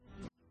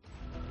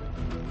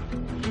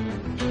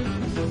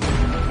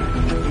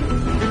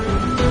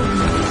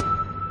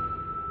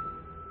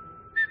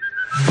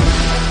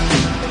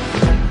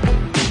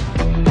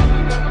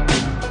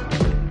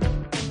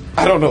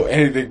I don't know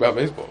anything about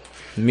baseball.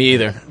 Me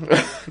either.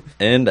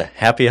 And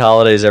happy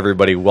holidays,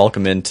 everybody.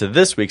 Welcome into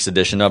this week's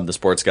edition of the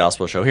Sports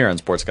Gospel Show here on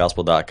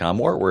sportsgospel.com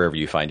or wherever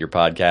you find your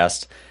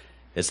podcast.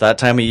 It's that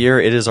time of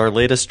year. It is our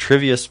latest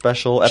trivia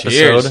special episode.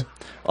 Cheers.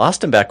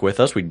 Austin back with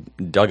us. We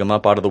dug him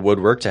up out of the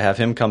woodwork to have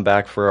him come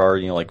back for our,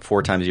 like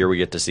 4 times a year we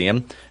get to see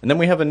him. And then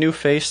we have a new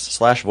face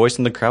 / voice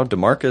in the crowd.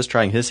 DeMarcus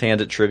trying his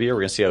hand at trivia.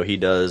 We're going to see how he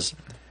does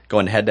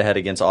going head-to-head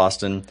against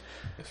Austin.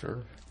 Yes,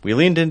 sir. We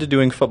leaned into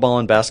doing football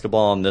and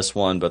basketball on this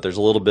one, but there's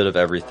a little bit of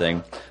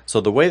everything. So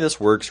the way this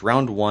works,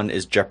 round 1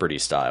 is Jeopardy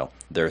style.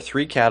 There are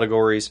 3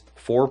 categories,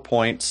 4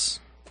 points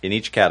in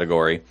each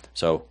category.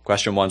 So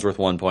question 1's worth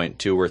 1 point,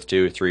 2 worth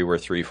 2, 3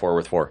 worth 3, 4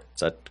 worth 4.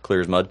 Is that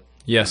clear as mud?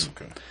 Yes.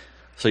 Okay.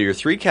 So your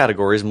 3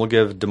 categories, and we'll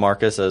give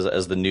DeMarcus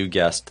as the new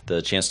guest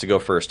the chance to go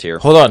first here.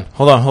 Hold on.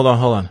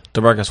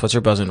 DeMarcus, what's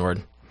your buzzing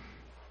word?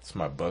 It's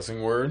my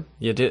buzzing word.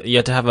 You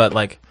have to have a,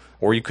 like...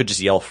 Or you could just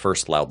yell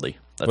first loudly.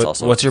 That's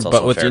also what's your that's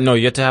also fair. no?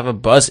 You have to have a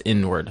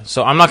buzz-in word.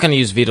 So I'm not going to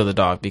use Vito the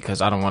dog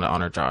because I don't want to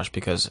honor Josh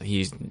because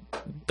he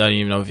doesn't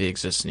even know if he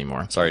exists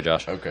anymore. Sorry,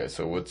 Josh. Okay,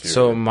 so what's your...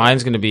 So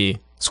mine's going to be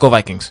Skull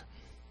Vikings.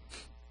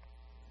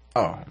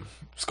 Oh,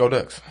 Skull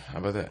Ducks. How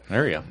about that?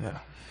 There we go. Yeah.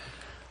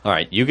 All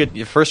right, you get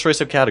your first choice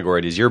of category.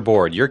 It is your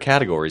board, your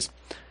categories.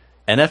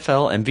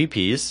 NFL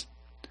MVPs,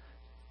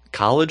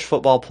 college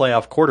football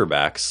playoff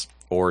quarterbacks,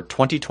 or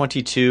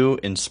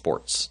 2022 in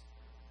sports.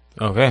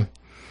 Okay.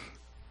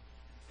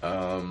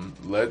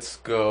 Let's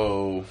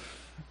go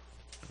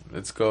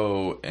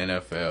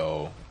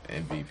NFL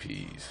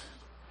MVPs.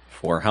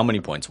 For how many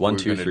points? 1, We're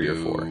 2, gonna 3, or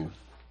 4? All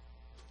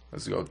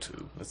Let's go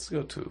 2. Let's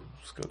go 2.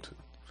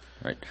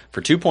 right.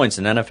 For 2 points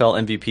in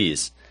NFL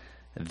MVPs,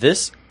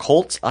 this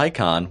Colts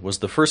icon was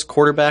the first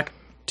quarterback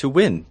to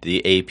win the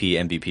AP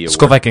MVP award.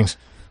 Skull Vikings.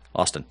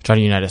 Austin. Try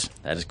to unite us.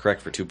 That is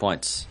correct for 2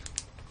 points.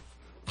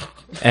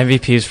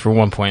 MVPs for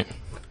 1 point.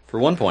 For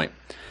 1 point,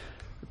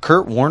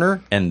 Kurt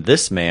Warner and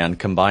this man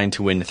combined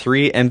to win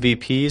 3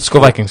 MVPs Skull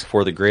Vikings.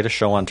 for the greatest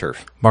show on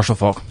turf. Marshall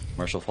Falk.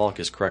 Marshall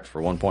Falk is correct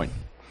for 1 point.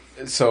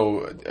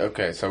 So,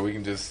 okay, so we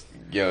can just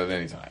yell at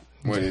any time.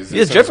 What is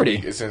It's Jeopardy.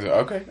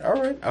 Okay, all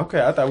right.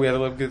 Okay, I thought we had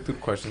to get through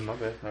the questions. My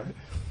bad. All right.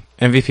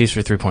 MVPs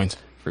for 3 points.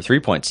 For 3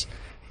 points.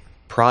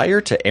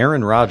 Prior to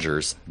Aaron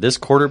Rodgers, this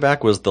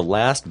quarterback was the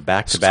last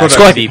back-to-back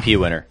Skull MVP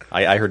winner.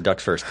 I heard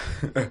Ducks first.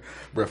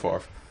 Brett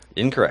Favre.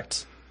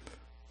 Incorrect.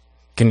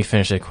 Can you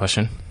finish that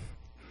question?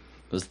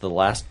 Was the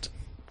last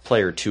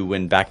player to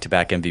win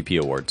back-to-back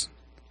MVP awards.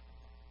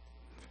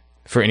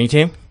 For any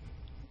team?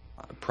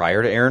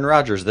 Prior to Aaron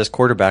Rodgers, this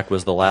quarterback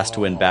was the last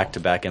to win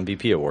back-to-back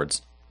MVP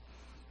awards.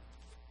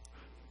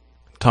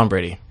 Tom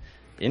Brady.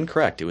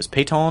 Incorrect. It was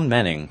Peyton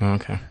Manning.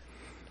 Okay.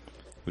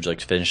 Would you like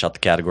to finish out the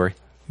category?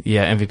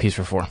 Yeah, MVPs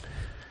for 4.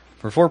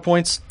 For 4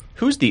 points,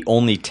 who's the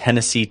only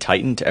Tennessee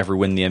Titan to ever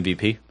win the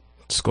MVP?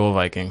 Skull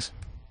Vikings.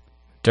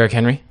 Derrick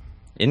Henry.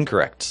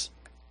 Incorrect.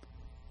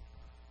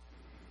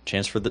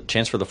 Chance for the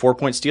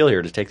 4-point steal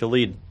here to take the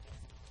lead.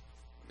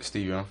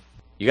 Steve Young.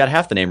 You got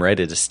half the name right.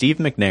 It is Steve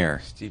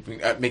McNair. Steve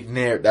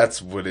McNair.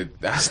 That's what it.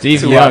 That's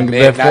Steve who Young, I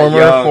meant, the not former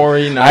Young.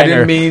 49er. I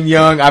didn't mean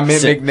Young. I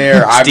meant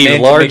McNair. I Steve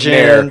meant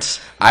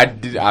Largent.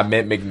 McNair. I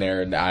meant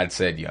McNair, and I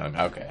said Young.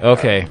 Okay.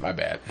 Okay. My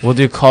bad. We'll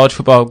do college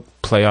football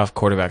playoff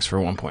quarterbacks for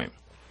 1 point.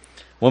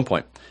 1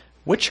 point.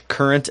 Which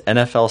current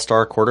NFL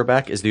star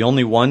quarterback is the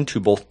only one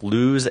to both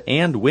lose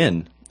and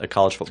win a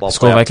college football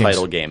Skull playoff Vikings.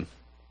 title game?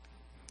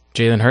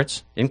 Jalen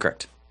Hurts.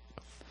 Incorrect.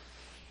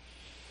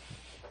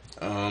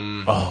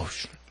 Can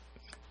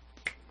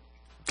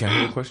I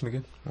hear the question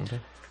again? Okay.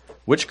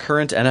 Which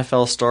current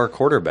NFL star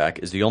quarterback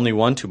is the only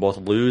one to both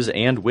lose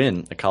and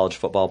win a college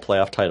football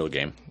playoff title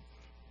game?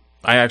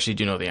 I actually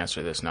do know the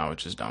answer to this now,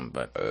 which is dumb,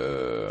 but...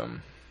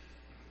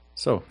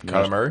 So,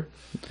 Kyler Murray.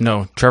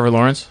 No, Trevor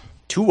Lawrence.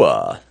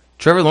 Tua.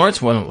 Trevor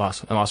Lawrence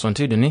lost one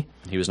too, didn't he?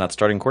 He was not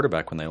starting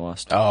quarterback when they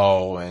lost.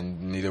 Oh,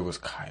 and neither was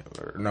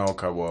Kyler. No,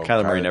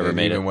 Kyler Murray never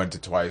made it. Even went to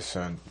twice.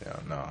 And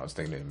no, I was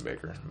thinking Nathan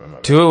Baker.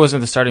 Tua wasn't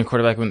the starting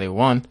quarterback when they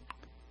won.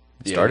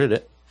 Started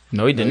it.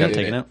 No, he Got didn't.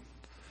 taken out.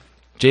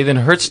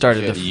 Jalen Hurts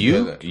started the...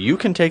 You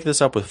can take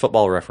this up with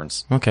Football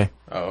Reference. Okay.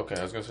 Oh, okay.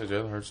 I was gonna say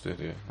Jalen Hurts did.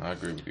 Yeah, I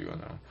agree with you on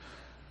that.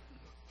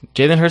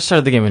 Jalen Hurts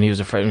started the game when he was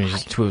a freshman.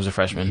 Tua was a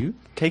freshman. You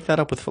take that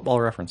up with Football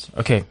Reference.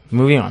 Okay,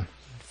 moving on.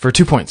 For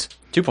 2 points.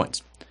 2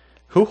 points.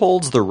 Who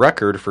holds the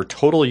record for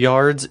total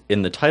yards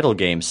in the title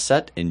game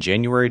set in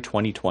January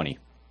 2020?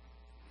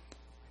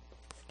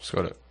 Let's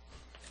go to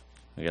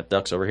We got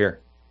Ducks over here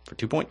for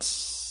 2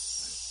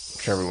 points.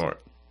 Trevor Lawrence.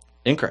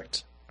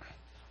 Incorrect.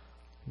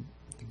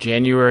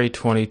 January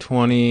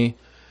 2020.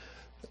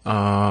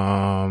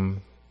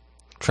 Trevor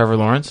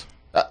Lawrence?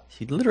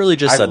 He literally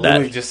just said I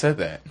literally that. just said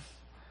that.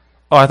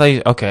 Oh, I thought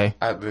you... Okay.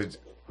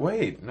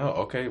 Wait, no.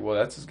 Okay, well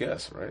that's his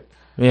guess, right?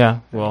 Yeah,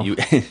 well...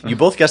 You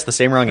both guessed the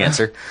same wrong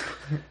answer.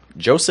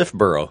 Joseph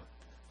Burrow.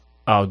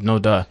 Oh, no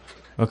duh.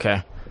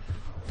 Okay.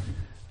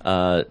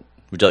 Would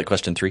you like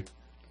question 3?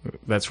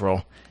 Let's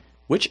roll.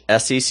 Which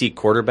SEC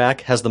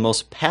quarterback has the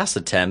most pass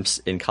attempts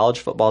in college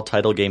football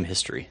title game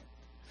history?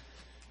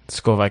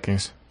 Skull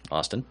Vikings.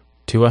 Austin.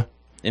 Tua?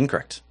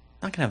 Incorrect.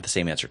 not gonna have the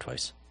same answer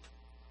twice.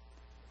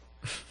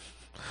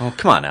 Oh,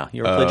 come on now.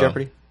 You ever play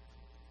Jeopardy?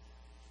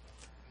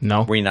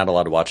 No. Were you not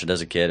allowed to watch it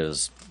as a kid? It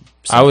was.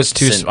 I was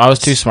too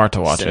smart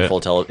to watch it. Yeah,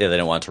 they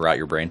didn't want it to rot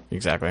your brain.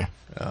 Exactly.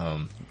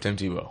 Tim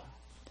Tebow.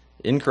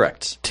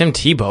 Incorrect. Tim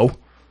Tebow.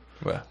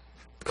 Well,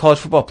 College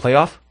football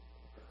playoff?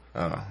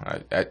 I don't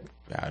know.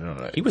 I don't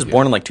know. He was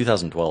born in like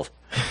 2012.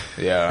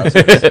 Yeah. I was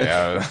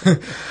gonna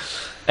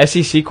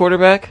say, SEC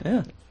quarterback?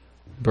 Yeah.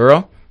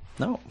 Burrow?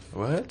 No.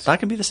 what? It's not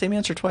going to be the same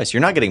answer twice.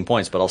 You're not getting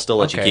points, but I'll still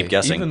let you keep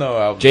guessing. Even though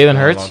I was Jalen born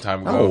Hurts? a long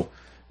time ago.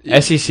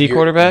 SEC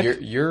quarterback?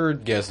 Your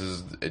guess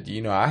is,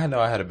 I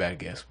had a bad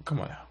guess. Come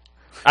on now.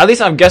 At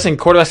least I'm guessing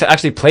quarterbacks that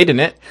actually played in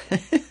it.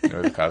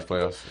 The college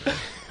playoffs.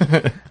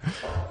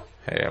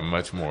 Hey, I'm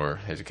much more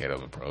educated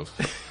on the pros.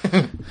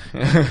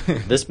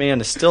 This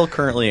man is still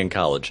currently in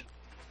college,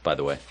 by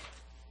the way.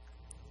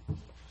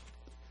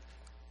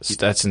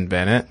 Stetson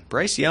Bennett.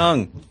 Bryce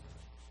Young.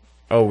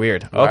 Oh,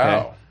 weird. Okay.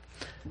 Wow.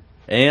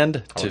 And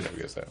I would never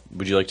guess that.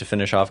 would you like to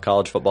finish off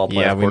college football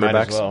playoff Yeah, we quarterbacks?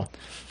 might as well.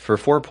 For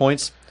 4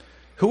 points,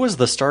 who was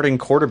the starting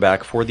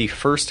quarterback for the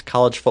first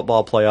college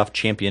football playoff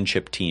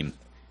championship team?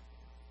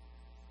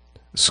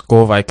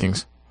 School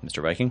Vikings.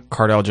 Mr. Viking?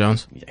 Cardell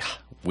Jones. Yeah.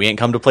 We ain't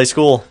come to play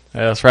school.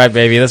 Yeah, that's right,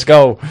 baby. Let's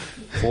go.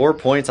 4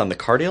 points on the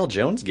Cardale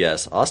Jones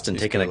guess. Austin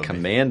taking a killing me.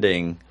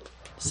 commanding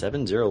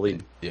 7-0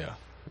 lead. Yeah,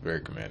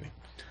 very commanding.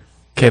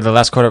 Okay, the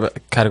last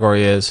quarterback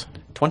category is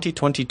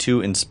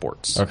 2022 in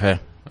sports. okay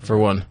for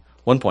one.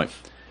 1 point.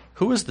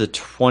 Who is the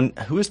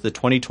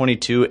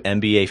 2022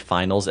 NBA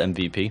Finals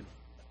MVP?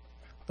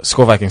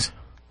 School Vikings.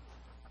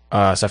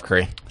 Steph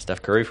Curry.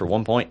 Steph Curry for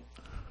 1 point.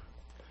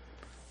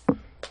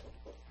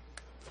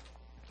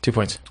 2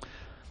 points.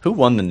 Who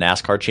won the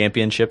NASCAR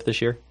championship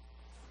this year?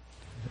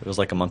 It was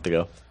like a month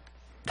ago.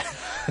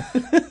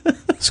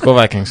 School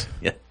Vikings.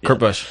 Yeah, Kurt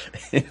Busch.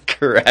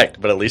 Correct,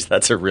 but at least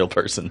that's a real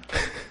person.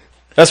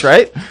 That's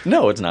right.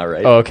 No, it's not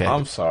right. Oh, okay.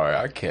 I'm sorry,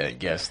 I can't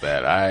guess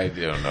that. I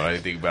don't know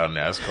anything about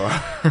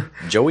NASCAR.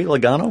 Joey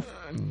Logano?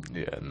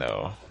 Yeah,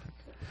 no.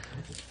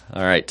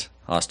 All right,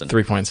 Austin.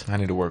 3 points. I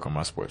need to work on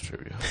my sports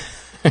trivia.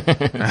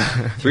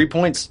 3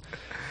 points.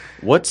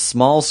 What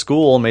small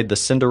school made the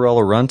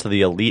Cinderella run to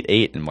the Elite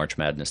Eight in March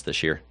Madness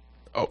this year?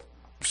 Oh,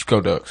 just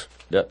go Ducks.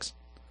 Ducks.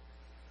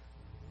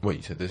 Wait,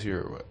 you said this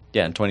year or what?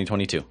 Yeah, in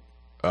 2022.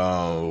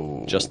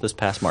 Oh, Just this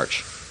past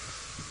March.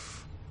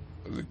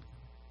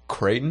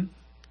 Creighton.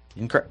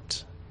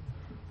 Incorrect.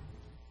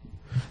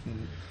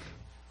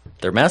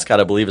 Their mascot,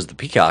 I believe, is the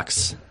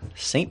Peacocks.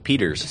 St.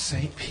 Peter's.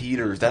 St.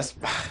 Peter's. That's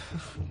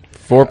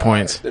 4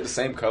 points. they're the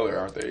same color,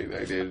 aren't they?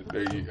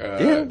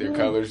 Yeah. Their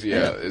colors,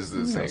 is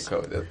the same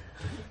color.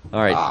 All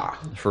right.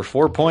 For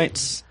 4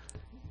 points,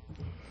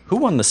 who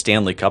won the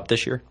Stanley Cup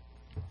this year?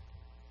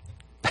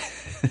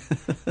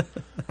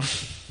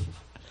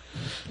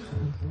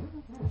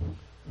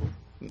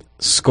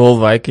 School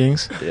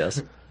Vikings.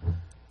 Yes.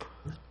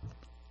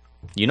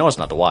 You know it's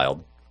not the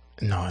Wild.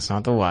 No, it's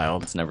not the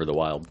Wild. It's never the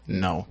Wild.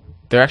 No,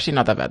 they're actually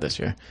not that bad this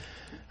year.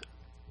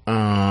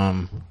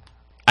 I'm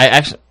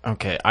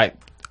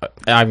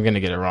gonna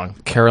get it wrong.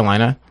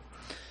 Carolina.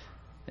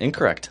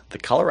 Incorrect. The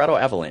Colorado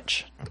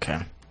Avalanche. Okay.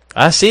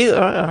 I see.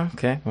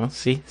 Okay. Well,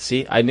 see.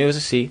 I knew it was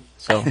a C.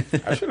 So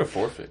I should have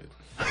forfeited.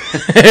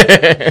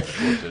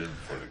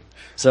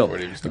 So,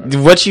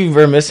 what you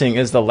were missing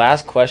is the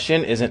last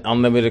question is an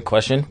unlimited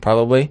question,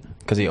 probably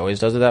because he always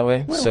does it that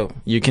way. So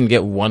you can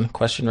get one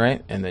question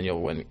right, and then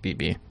you'll win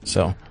BB.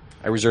 So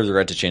I reserve the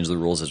right to change the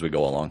rules as we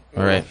go along.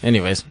 all right.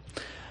 Anyways,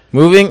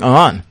 moving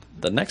on.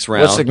 The next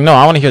round, No,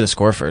 I want to hear the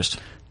score first.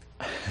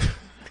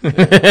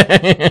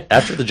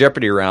 after the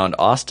Jeopardy round,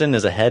 Austin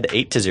is ahead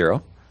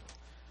 8-0.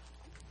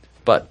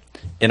 But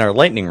in our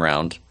lightning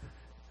round,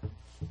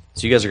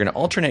 so you guys are going to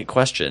alternate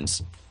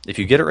questions. If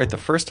you get it right the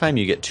first time,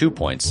 you get 2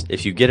 points.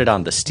 If you get it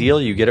on the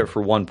steal, you get it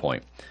for 1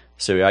 point.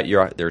 So there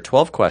are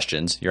 12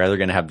 questions. You're either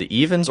going to have the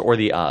evens or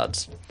the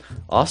odds.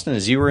 Austin,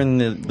 as you were in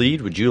the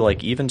lead, would you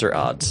like evens or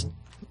odds?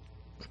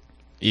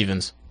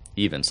 Evens.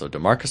 Even. So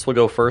DeMarcus will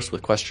go first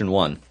with question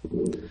 1.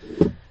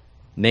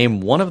 Name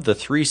one of the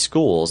 3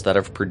 schools that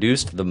have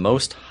produced the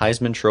most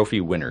Heisman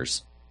Trophy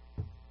winners.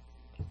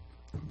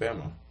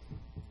 Bama.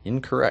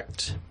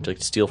 Incorrect. Would you like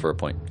to steal for a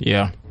point?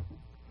 Yeah.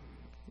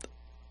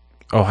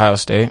 Ohio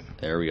State.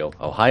 There we go.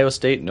 Ohio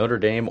State, Notre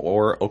Dame,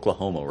 or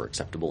Oklahoma were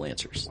acceptable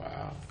answers.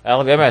 Wow.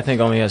 Alabama, I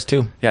think, only has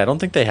 2. Yeah, I don't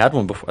think they had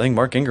one before. I think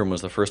Mark Ingram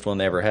was the first one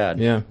they ever had.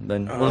 Yeah.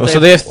 Then So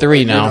they have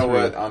 3 now. You know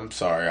what? I'm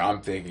sorry.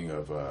 I'm thinking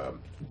of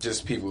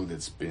just people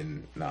that's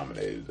been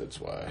nominated.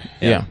 That's why.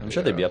 Yeah. I'm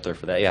sure they'd be up there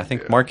for that. Yeah, I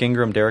think Mark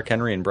Ingram, Derrick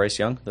Henry, and Bryce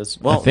Young.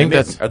 Are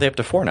they up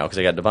to 4 now? Because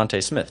they got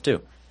Devontae Smith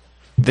too.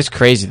 It's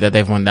crazy that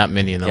they've won that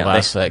many in the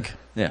last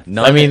Yeah.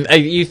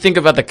 you think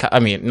about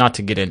not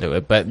to get into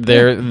it, but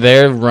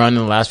their run in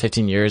the last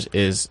 15 years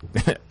is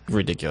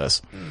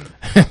ridiculous.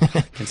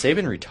 Can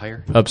Saban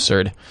retire?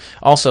 Absurd.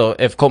 Also,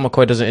 if Colt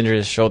McCoy doesn't injure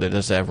his shoulder,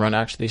 does that run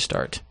actually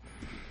start?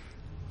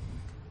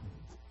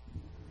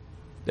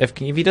 If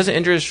he doesn't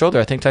injure his shoulder,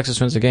 I think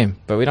Texas wins the game,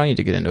 but we don't need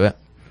to get into it.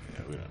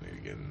 Yeah, we don't need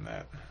to get in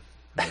that.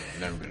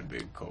 Never been a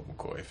big Colt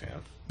McCoy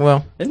fan.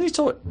 Well, Isn't he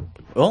still?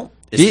 Well,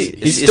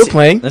 he's still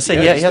playing. Let's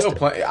say Yeah, he has still to.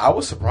 playing. I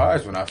was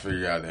surprised when I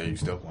figured out that he's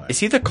still playing. Is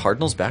he the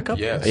Cardinals' backup?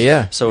 Yes.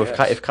 Yeah. So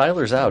Yes. if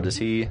Kyler's out, is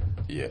he?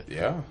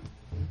 Yeah.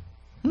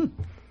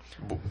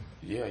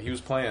 Yeah, he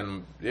was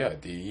playing. Yeah,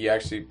 he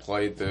actually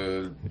played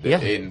and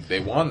they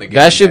won the game.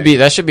 That should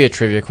be a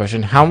trivia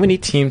question. How many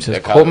teams has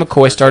That Colt Kyler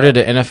McCoy first started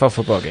an NFL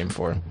football game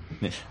for?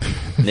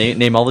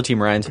 Name all the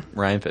team Ryan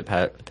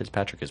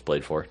Fitzpatrick has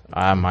played for.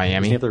 Does he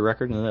Miami. have the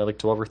record in like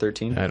 12 or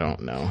 13? I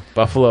don't know.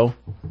 Buffalo.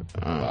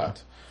 a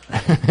lot.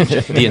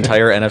 The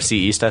entire NFC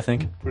East, I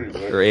think, Pretty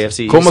much. or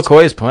AFC Colt East.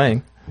 McCoy is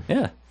playing.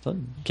 Yeah, so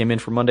came in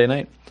for Monday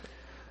night.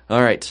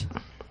 All right,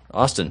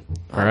 Austin.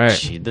 All right.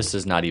 Gee, this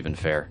is not even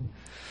fair.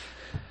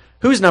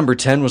 Whose number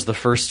 10 was the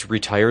first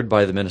retired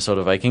by the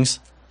Minnesota Vikings?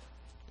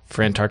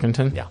 Fran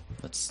Tarkenton. Yeah,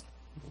 that's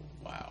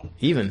Wow.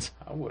 Evans.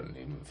 I wouldn't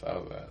even thought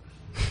of that.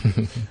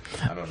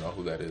 I don't know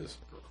who that is.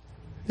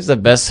 He's the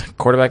best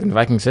quarterback in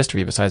Vikings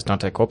history besides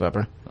Dante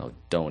Culpepper. oh,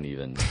 don't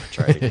even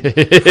try to.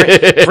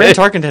 Fran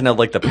Tarkenton had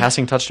like the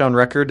passing touchdown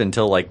record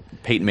until like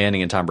Peyton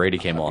Manning and Tom Brady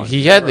came along.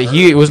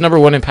 He was number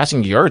one in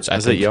passing yards.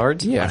 Is it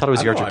yards? Yeah. I thought it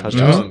was I yards know or I'm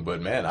touchdowns. young, but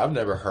man, I've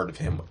never heard of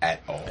him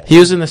at all. He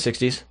was in the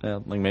 60s.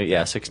 Like maybe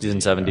 60s and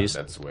 70s.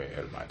 That's way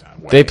ahead of my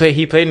time.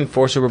 He played in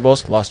 4 Super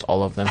Bowls, lost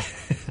all of them.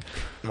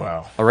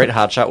 Wow. All right,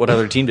 Hotshot. What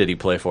other team did he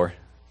play for?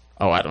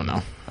 Oh, I don't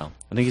know. Oh,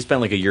 I think he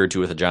spent like a year or two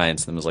with the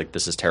Giants, and was like,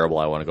 "This is terrible.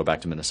 I want to go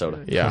back to Minnesota."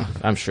 Yeah,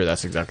 I'm sure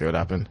that's exactly what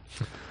happened.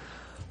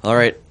 All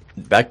right,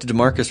 back to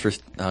DeMarcus for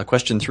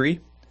question 3.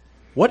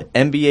 What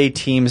NBA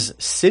team's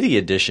City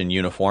Edition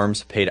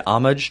uniforms paid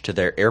homage to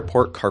their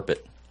airport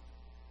carpet?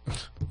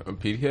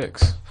 Pete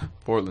Hicks,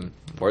 Portland.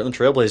 Portland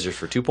Trailblazers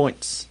for 2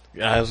 points.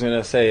 I was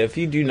gonna say, if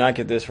you do not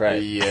get this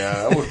right,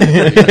 Yeah, that would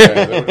have been pretty bad.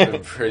 That would have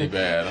been pretty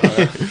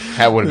bad.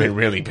 That would have been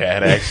really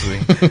bad, actually.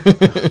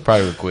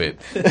 Probably would quit.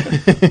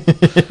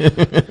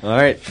 All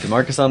right,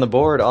 DeMarcus on the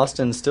board.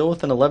 Austin still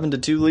with an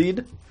 11-2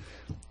 lead.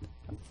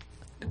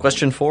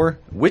 Question 4: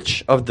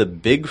 which of the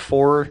Big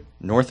 4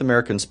 North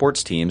American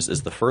sports teams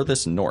is the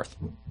furthest north?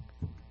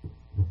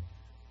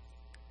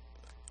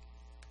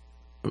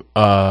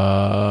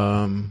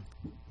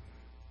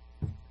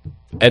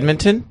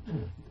 Edmonton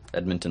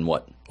Edmonton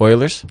what?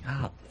 Oilers.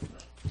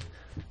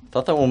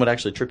 Thought that one would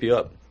actually trip you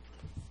up.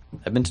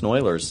 Edmonton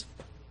Oilers,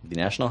 the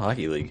National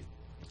Hockey League.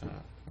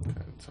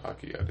 It's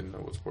hockey. I didn't know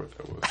what sport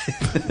that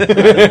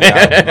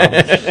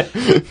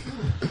was.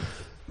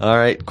 All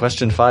right,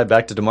 question 5,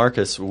 back to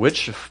DeMarcus.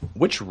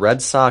 Which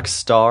Red Sox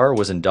star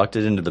was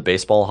inducted into the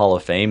Baseball Hall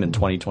of Fame in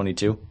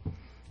 2022?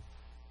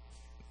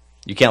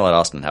 You can't let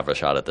Austin have a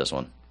shot at this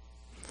one.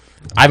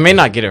 I may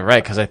not get it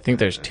right because I think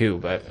there's 2,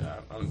 but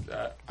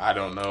I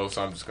don't know,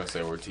 so I'm just going to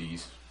say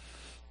Ortiz.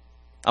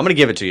 I'm going to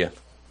give it to you.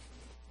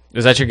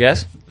 is that your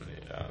guess?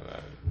 Yeah,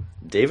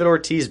 David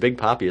Ortiz, Big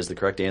Papi, is the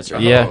correct answer.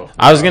 Yeah,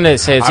 I was gonna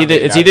say it's I either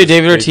mean, it's I either just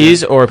David figured-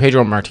 Ortiz or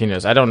Pedro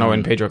Martinez. I don't know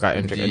when Pedro got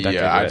inducted.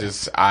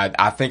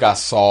 I think I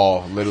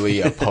saw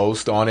literally a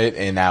post on it,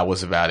 and that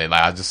was about it.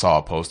 Like I just saw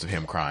a post of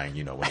him crying,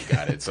 when he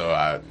got it. So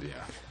that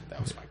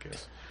was my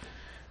guess.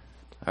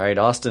 All right,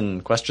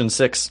 Austin, question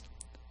 6.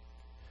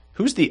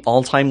 Who's the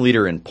all-time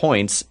leader in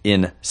points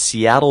in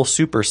Seattle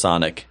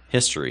Supersonic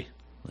history?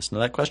 Listen to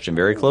that question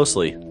very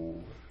closely.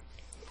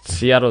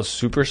 Seattle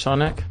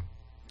Supersonic.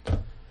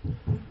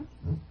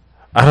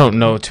 I don't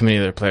know too many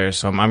other players,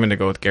 so I'm going to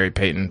go with Gary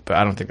Payton, but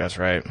I don't think that's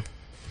right.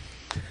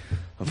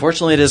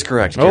 Unfortunately, it is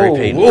correct. Gary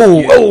Payton.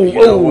 You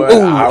know what?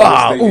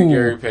 I was thinking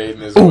Gary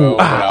Payton as well,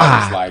 but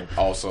I was like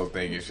also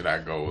thinking, should I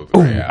go with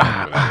Ray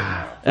Allen?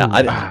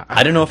 Yeah,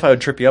 I don't know if I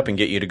would trip you up and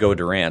get you to go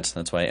Durant.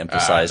 That's why I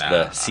emphasized nah.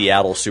 the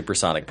Seattle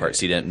Supersonic part,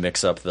 so you didn't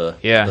mix up the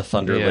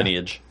Thunder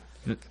lineage.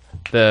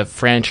 The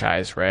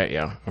franchise, right?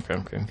 Yeah.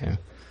 Okay.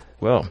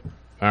 Well,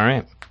 all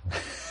right.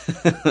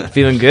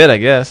 Feeling good, I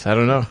guess. I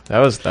don't know. That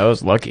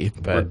was lucky,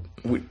 but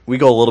We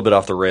go a little bit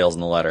off the rails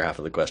in the latter half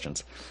of the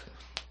questions.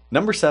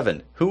 Number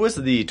 7. Who was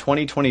the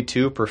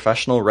 2022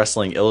 Professional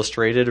Wrestling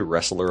Illustrated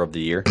Wrestler of the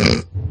Year?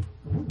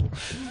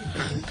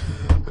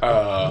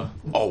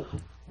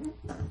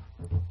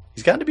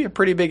 He's got to be a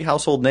pretty big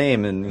household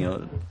name,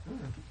 and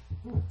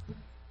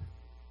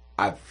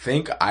I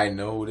think I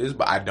know who it is,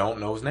 but I don't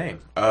know his name.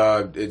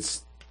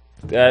 It's.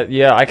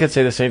 yeah, I could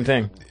say the same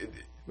thing.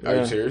 Are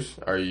you serious?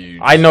 Are you?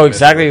 I know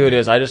exactly who it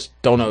is. I just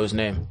don't know his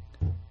name.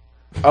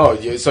 Oh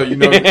yeah, so I'm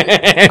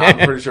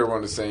pretty sure we're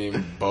on the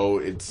same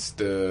boat. It's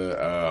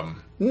the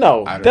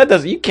No, that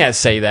doesn't. You can't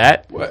say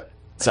that. what?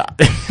 So,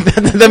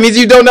 that means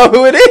you don't know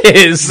who it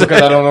is.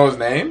 Because I don't know his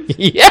name.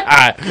 Yeah.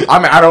 I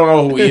mean, I don't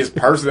know who he is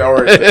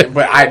personally,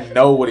 but I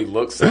know what he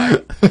looks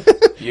like.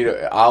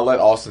 I'll let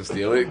Austin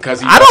steal it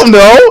because I don't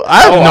know.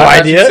 I have no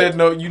thought idea. You said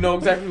no. You know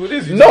exactly who it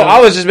is. No,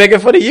 I was just making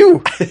fun of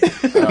you. Yeah,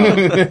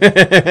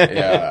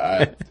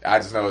 I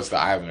just know it's the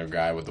Islander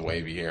guy with the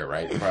wavy hair,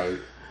 right? Probably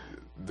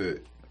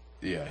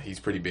yeah, he's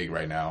pretty big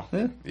right now.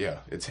 Yeah,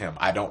 it's him.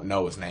 I don't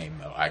know his name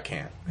though. I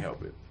can't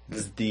help it.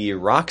 This is the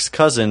Rock's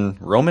cousin,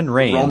 Roman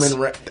Reigns.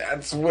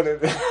 That's what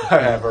it. I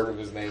have heard of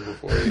his name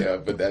before. Yeah,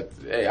 but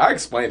hey, I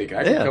explained it. Can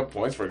I get a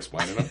couple points for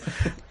explaining him?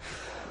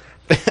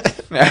 All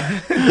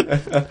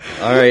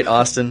right,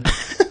 Austin.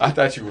 I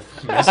thought you were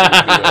messing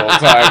with me the whole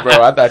time,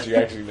 bro. I thought you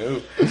actually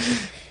knew.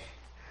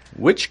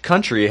 Which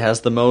country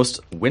has the most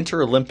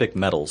Winter Olympic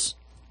medals?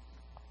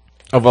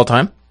 Of all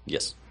time?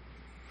 Yes.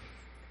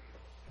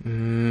 There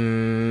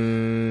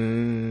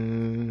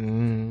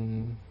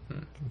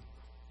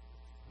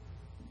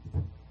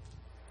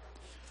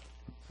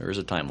is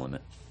a time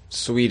limit.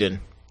 Sweden.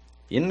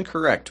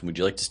 Incorrect. Would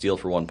you like to steal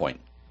for 1 point?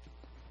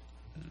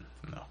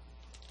 No.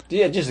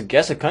 Yeah, just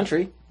guess a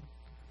country.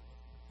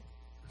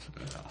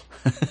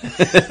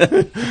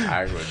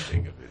 I wouldn't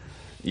think of it.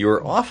 You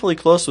were awfully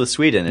close with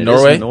Sweden. It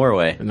Norway? is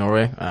Norway.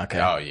 Norway? Okay.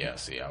 Oh, yeah.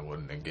 See, I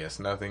wouldn't have guessed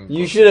nothing.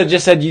 You should have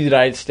just said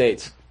United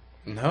States.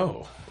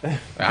 No.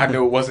 I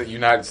knew it wasn't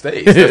United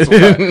States. That's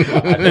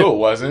what I knew it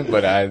wasn't,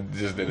 but I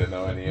just didn't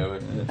know any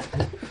other.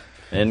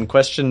 And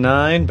question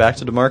 9, back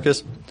to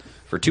DeMarcus.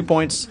 For 2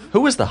 points, who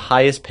was the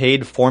highest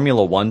paid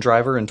Formula One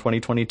driver in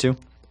 2022?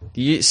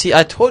 You see,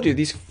 I told you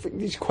these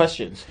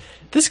questions.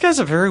 This guy's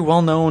a very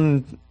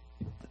well-known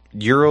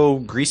Euro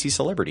greasy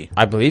celebrity.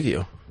 I believe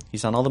you.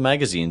 He's on all the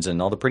magazines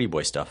and all the pretty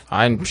boy stuff.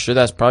 I'm sure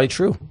that's probably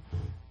true.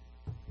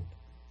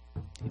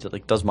 He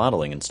does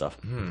modeling and stuff.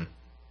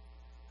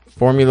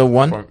 Formula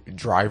One?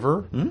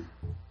 Driver? He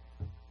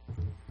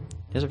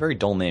has a very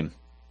dull name.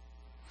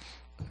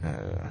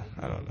 I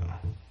don't know.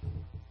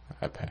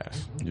 I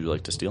pass. Would you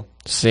like to steal?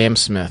 Sam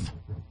Smith.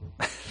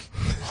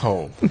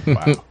 Oh,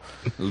 wow.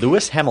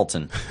 Lewis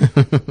Hamilton.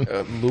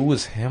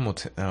 Lewis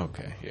Hamilton.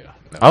 Okay, yeah.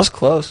 No. I was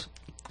close.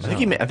 I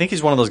think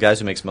he's one of those guys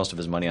who makes most of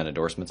his money on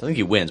endorsements. I think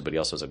he wins, but he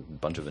also has a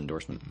bunch of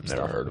endorsement Never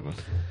stuff. heard of him.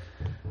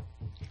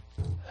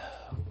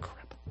 Oh,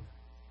 crap.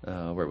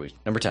 Where are we?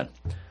 Number 10.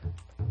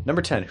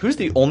 Number 10. Who's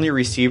the only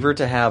receiver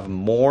to have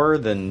more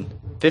than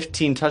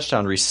 15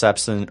 touchdown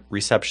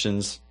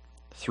receptions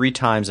 3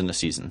 times in a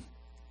season?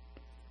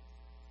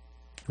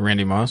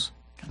 Randy Moss.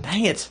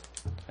 Dang it.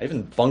 I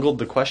even bungled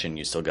the question.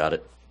 You still got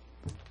it.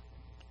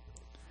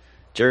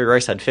 Jerry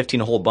Rice had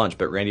 15 a whole bunch,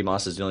 but Randy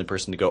Moss is the only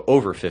person to go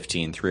over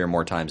 15 3 or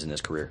more times in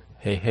his career.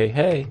 Hey, hey,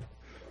 hey.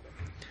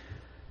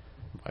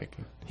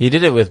 Viking. He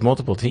did it with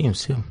multiple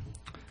teams, too.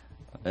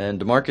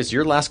 And DeMarcus,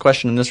 your last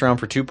question in this round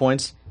for 2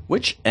 points.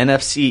 Which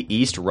NFC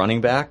East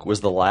running back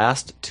was the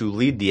last to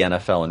lead the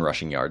NFL in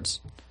rushing yards?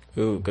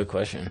 Ooh, good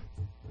question.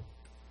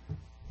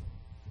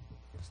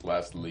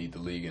 Last to lead the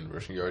league in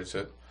rushing yards,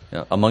 set.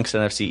 Yeah, amongst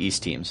NFC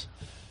East teams.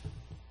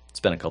 It's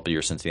been a couple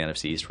years since the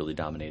NFC East really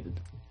dominated.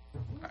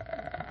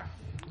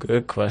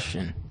 Good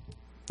question.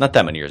 Not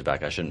that many years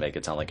back. I shouldn't make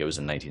it sound like it was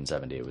in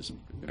 1970. It was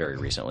very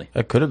recently.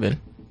 It could have been.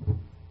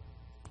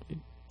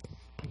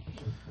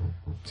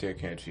 See, I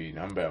can't cheat.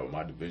 I'm bad with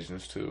my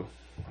divisions, too.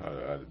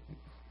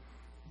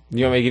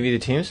 You want me to give you the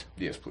teams?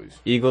 Yes, please.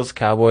 Eagles,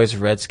 Cowboys,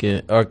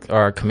 Redskins,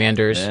 or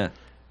Commanders. Yeah.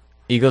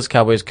 Eagles,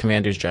 Cowboys,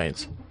 Commanders,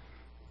 Giants.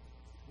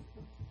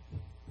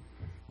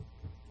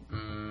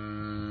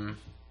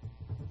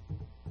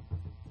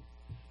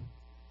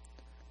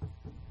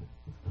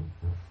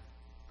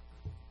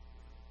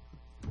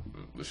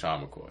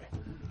 LaShawn McCoy.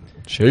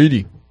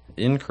 Shady.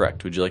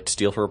 Incorrect. Would you like to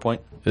steal for a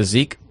point?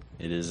 Zeke.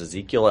 It is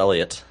Ezekiel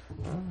Elliott.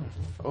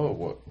 Oh,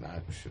 what?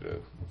 I should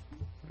have.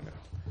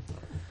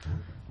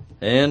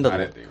 And I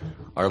didn't think.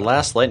 our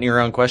last lightning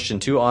round question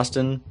to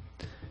Austin.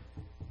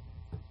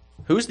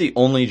 Who's the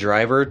only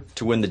driver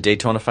to win the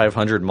Daytona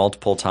 500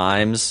 multiple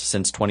times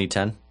since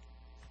 2010?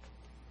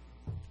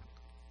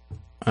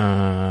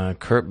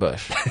 Kurt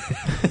Busch.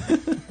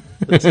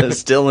 That's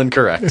still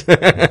incorrect.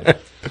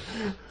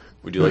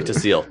 Would you like to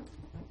steal?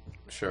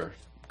 Sure.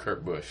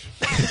 Kurt Busch.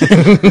 Because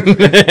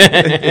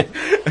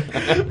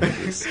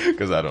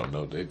I don't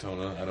know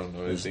Daytona. I don't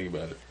know anything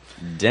about it.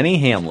 Denny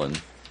Hamlin.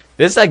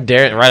 This is like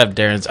Darren, right up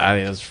Darren's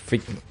alley. Those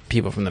freaking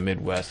people from the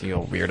Midwest, you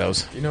old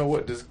weirdos. You know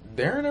what? Does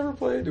Darren ever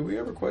play? Do we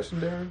ever question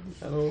Darren?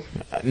 I don't.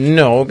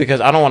 No, because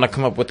I don't want to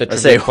come up with the I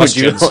say, trivia would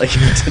you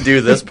questions. like to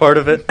do this part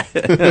of it?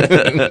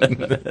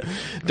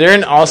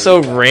 Darren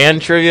also ran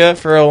trivia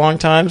for a long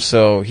time,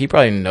 so he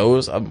probably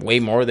knows way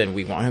more than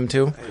we want him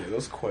to. Hey,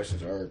 those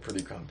questions are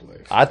pretty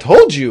complex. I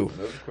told you.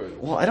 Those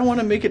questions. Well, I don't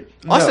want to make it.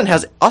 Austin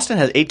has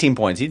 18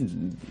 points.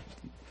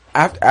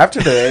 After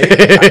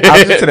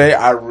today,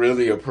 I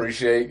really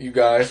appreciate you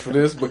guys for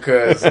this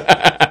because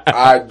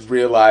I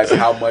realize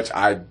how much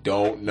I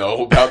don't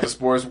know about the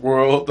sports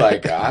world.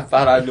 Like, I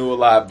thought I knew a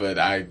lot, but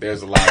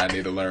there's a lot I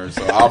need to learn.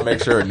 So I'll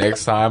make sure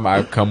next time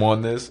I come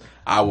on this,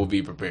 I will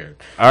be prepared.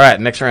 All right,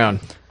 next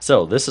round.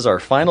 So this is our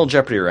final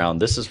Jeopardy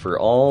round. This is for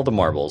all the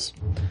marbles.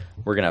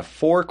 We're going to have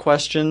 4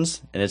 questions,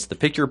 and it's the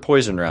pick your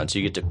poison round. So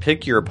you get to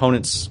pick your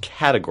opponent's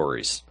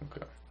categories.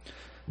 Okay.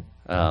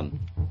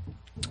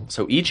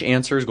 So each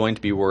answer is going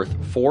to be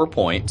worth 4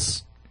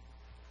 points.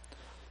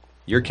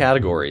 Your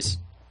categories: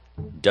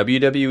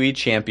 WWE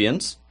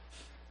champions,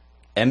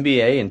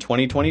 NBA in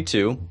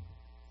 2022,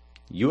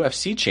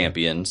 UFC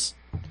champions,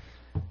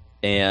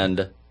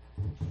 and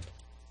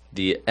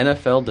the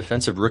NFL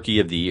Defensive Rookie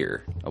of the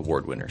Year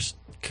award winners.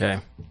 Okay.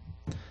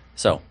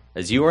 So,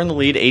 as you are in the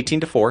lead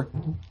 18-4,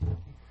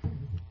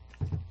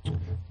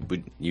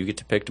 you get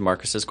to pick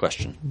DeMarcus's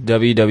question.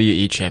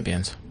 WWE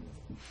champions.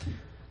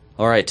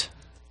 All right.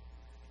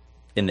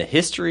 In the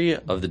history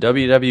of the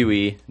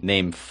WWE,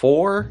 name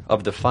 4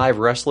 of the 5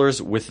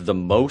 wrestlers with the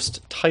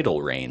most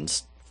title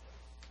reigns.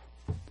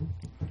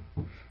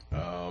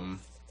 I'm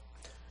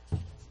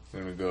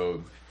gonna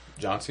go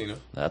John Cena,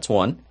 That's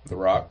 1. The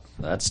Rock,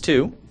 That's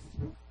 2.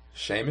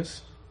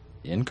 Sheamus,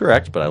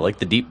 Incorrect, but I like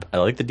the deep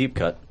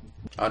cut.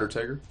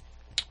 Undertaker,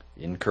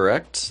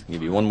 Incorrect. I'll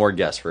give you one more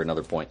guess for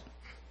another point.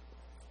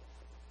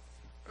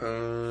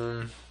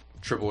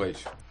 Triple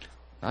H,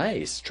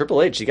 Nice.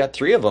 Triple H, you got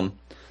 3 of them.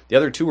 The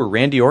other 2 were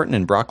Randy Orton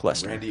and Brock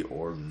Lesnar. Randy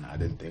Orton. I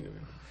didn't think of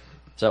him.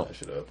 So, I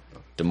should have.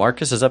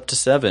 DeMarcus is up to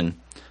 7.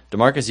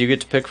 DeMarcus, you get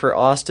to pick for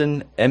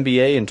Austin,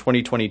 NBA in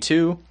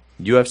 2022,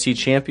 UFC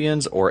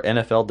champions, or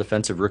NFL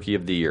Defensive Rookie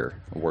of the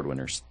Year award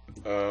winners.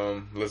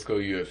 Let's go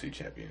UFC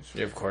champions.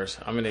 Yeah, of course.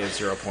 I'm going to get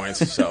 0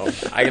 points, so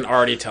I can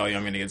already tell you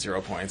I'm going to get 0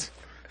 points.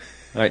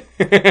 All right.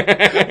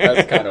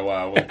 That's kind of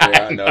why I went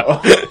there. I know.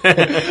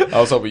 I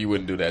was hoping you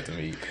wouldn't do that to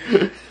me.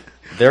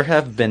 There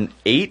have been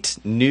 8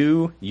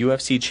 new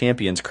UFC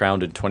champions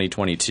crowned in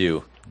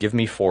 2022. Give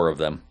me 4 of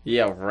them.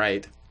 Yeah,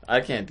 right. I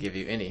can't give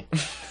you any.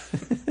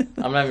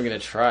 I'm not even going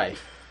to try.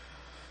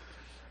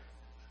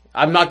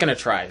 I'm not going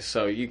to try,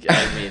 so you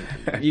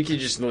can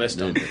just list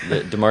them.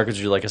 DeMarcus, would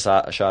you like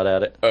a shot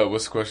at it?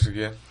 What's the question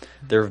again?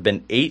 There have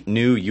been 8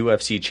 new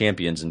UFC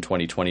champions in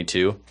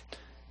 2022.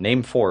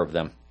 Name 4 of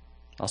them.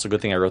 Also,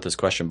 good thing I wrote this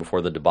question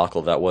before the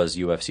debacle that was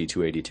UFC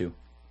 282.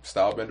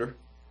 Stylebender.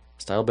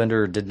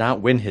 Stylebender did not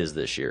win his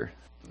this year.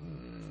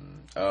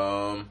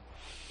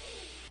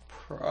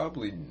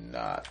 Probably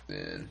not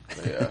then.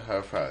 Yeah,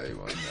 I probably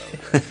wouldn't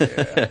know.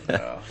 Yeah,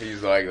 no.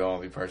 He's like the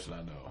only person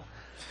I know.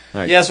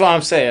 Right. Yeah, that's what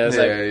I'm saying.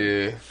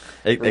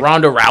 It's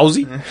Ronda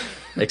Rousey.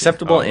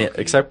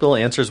 Acceptable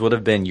answers would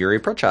have been Yuri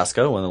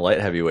Prochaska won the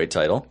light heavyweight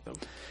title.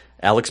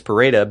 Alex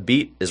Pereira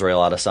beat Israel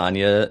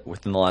Adesanya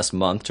within the last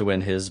month to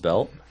win his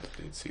belt. I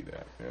did see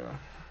that, yeah.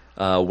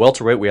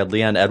 Welterweight, we had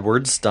Leon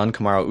Edwards stun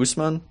Kamaru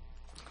Usman.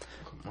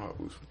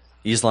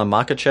 Islam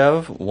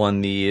Makhachev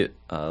won the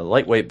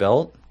lightweight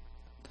belt.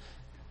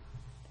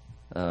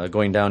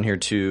 Going down here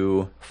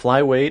to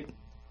flyweight,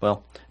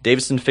 well,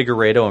 Davison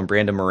Figueiredo and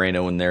Brandon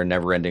Moreno in their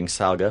never-ending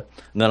saga.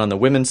 And then on the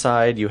women's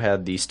side, you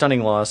had the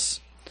stunning loss,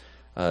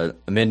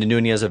 Amanda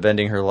Nunes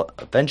avenging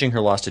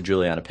her loss to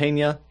Juliana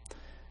Pena,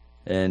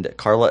 and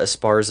Carla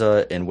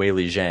Esparza and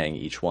Weili Zhang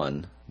each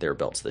won their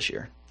belts this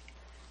year.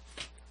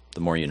 The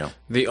more you know.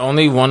 The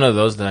only one of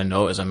those that I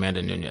know is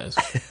Amanda Nunes.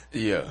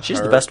 Yeah.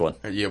 She's the best one.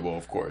 Yeah, well,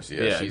 of course.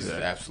 Yeah, she's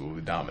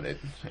absolutely dominant.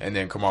 And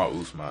then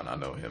Kamaru Usman, I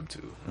know him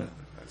too.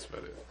 That's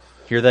about it.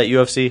 Hear that,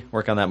 UFC?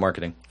 Work on that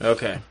marketing.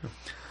 Okay.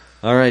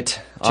 All right.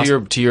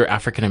 To your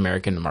African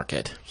American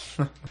market.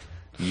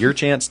 Your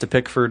chance to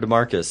pick for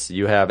DeMarcus.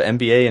 You have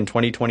NBA in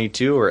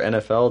 2022 or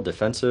NFL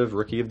Defensive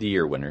Rookie of the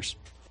Year winners.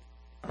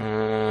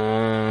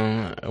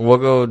 We'll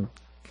go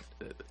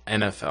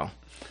NFL.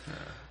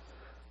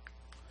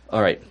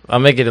 All right.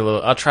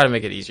 I'll try to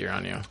make it easier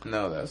on you.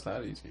 No, that's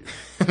not easier.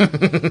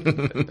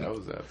 that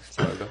was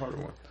the harder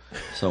one.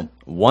 So,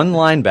 1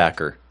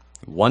 linebacker,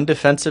 1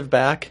 defensive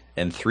back,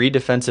 and 3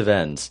 defensive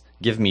ends.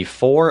 Give me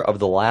 4 of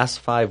the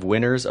last 5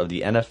 winners of the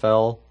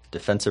NFL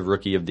Defensive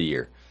Rookie of the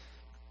Year.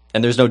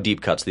 And there's no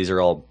deep cuts. These are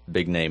all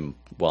big-name,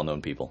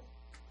 well-known people.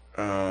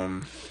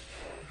 You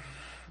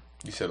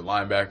said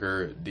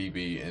linebacker,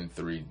 DB, and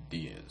 3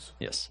 DNs.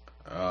 Yes.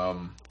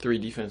 3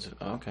 defensive.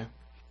 Oh, okay.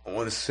 I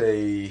want to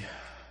say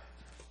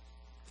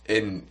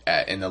in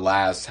the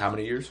last how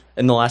many years?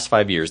 In the last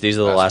 5 years. These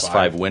are the last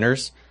 5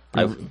 winners.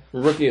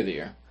 Rookie of the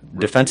Year.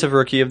 Defensive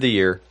Rookie of the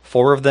Year.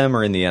 4 of them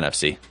are in the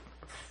NFC.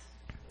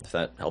 If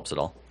that helps at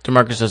all.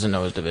 DeMarcus doesn't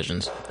know his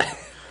divisions.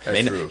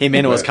 That's true. He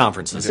may know his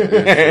conferences.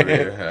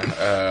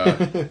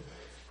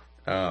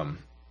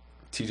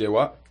 TJ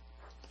Watt?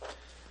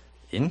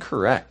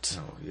 Incorrect.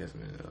 No, he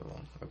hasn't been that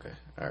long. Okay.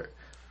 All right.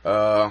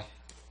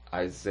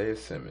 Isaiah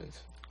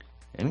Simmons.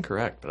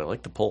 Incorrect, but I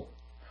like the pull.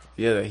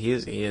 Yeah,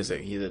 he's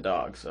a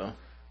dog, so.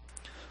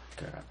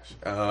 Gosh.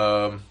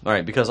 All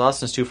right, because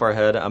Austin's too far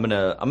ahead, I'm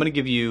gonna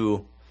give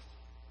you.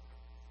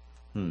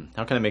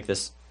 How can I make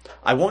this?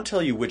 I won't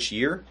tell you which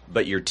year,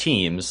 but your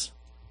teams: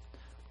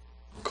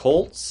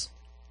 Colts,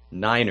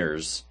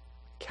 Niners,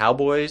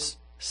 Cowboys,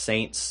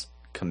 Saints,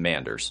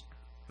 Commanders.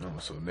 Oh,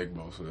 so Nick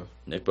Bosa.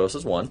 Nick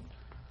Bosa's 1.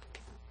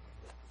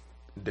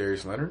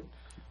 Darius Leonard.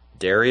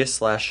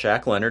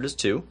 Darius/Shaq Leonard is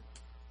 2.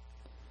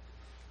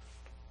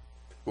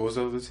 What was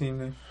the other team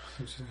name?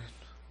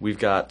 We've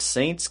got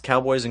Saints,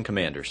 Cowboys, and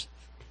Commanders.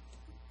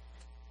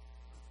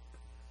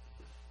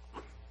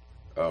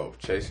 Oh,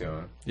 Chase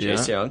Young.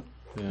 Chase Young.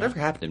 Yeah. Whatever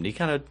happened to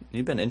him?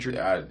 He'd been injured.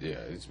 Yeah,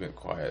 he's been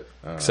quiet.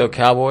 So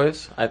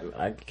Cowboys,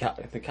 the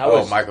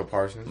Cowboys. Oh, Michael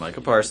Parsons.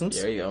 Michael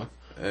Parsons. There you go.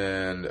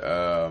 And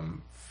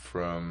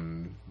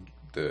from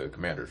the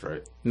Commanders,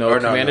 right? No,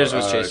 Commanders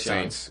was Chase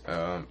Young. Saints.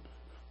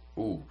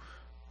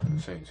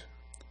 Saints.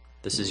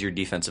 This is your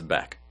defensive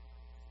back.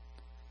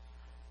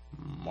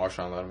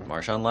 Marshawn Lattimore.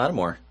 Marshawn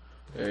Lattimore.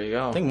 There you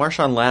go. I think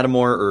Marshawn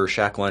Lattimore or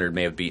Shaq Leonard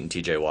may have beaten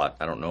T.J. Watt.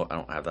 I don't know. I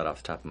don't have that off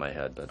the top of my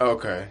head, but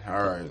Okay,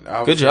 all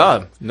right. Good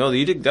job. No,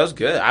 you did. That was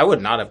good. I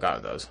would not have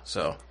gotten those.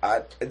 So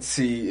I'd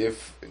see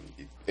if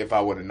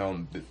I would have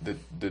known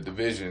the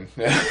division.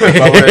 If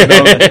I would have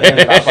known,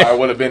 I probably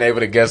would have been able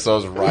to guess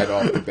those right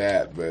off the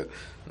bat. But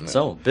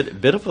So,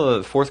 bit of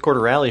a fourth quarter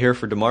rally here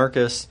for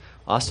DeMarcus.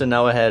 Austin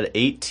now ahead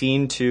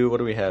 18 to, what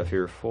do we have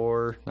here?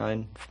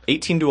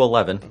 18 to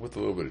 11. with a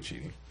little bit of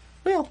cheating,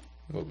 Well,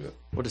 a little bit,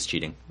 what is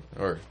cheating?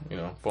 or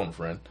phone a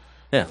friend.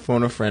 Yeah.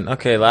 phone a friend.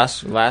 Okay,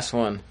 last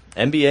one.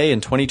 NBA in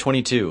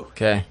 2022.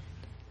 Okay.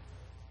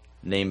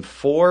 Name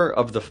 4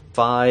 of the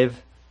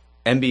 5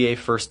 NBA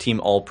first team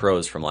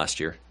All-Pros from last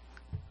year.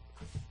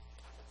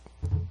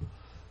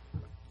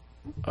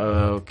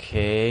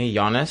 Okay,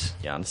 Giannis,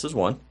 Giannis is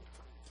 1.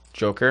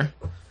 Joker,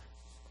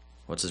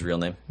 What's his real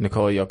name?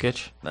 Nikola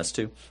Jokic, That's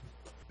 2.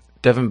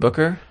 Devin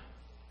Booker.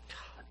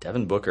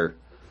 Devin Booker.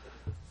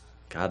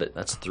 Got it.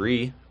 That's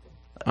 3.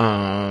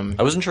 I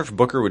I wasn't sure if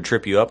Booker would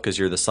trip you up because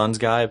you're the Suns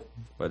guy,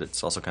 but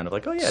it's also kind of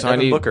like, oh yeah, so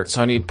Devin Booker.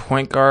 So I need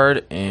point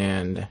guard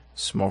and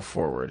small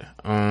forward.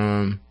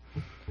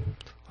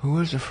 Who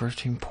was the first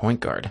team point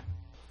guard?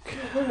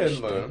 Go ahead and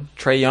learn.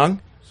 Trey Young?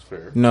 It's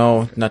fair.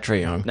 No, not Trey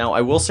Young. Now,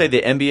 I will say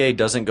the NBA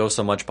doesn't go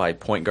so much by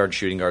point guard,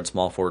 shooting guard,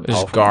 small forward, It's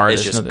power forward. guard.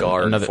 It's just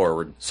guard,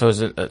 forward. So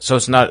is it? So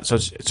it's not. So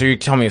you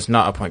tell me it's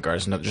not a point guard.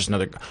 It's not just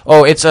another.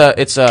 Oh, it's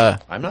a.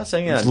 I'm not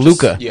saying that.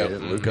 Luka. Yeah,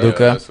 Luka. Luka.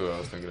 That's what I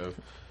was thinking of.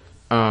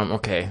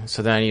 Okay.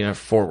 So then I need a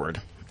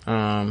forward.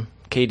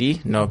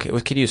 KD. No.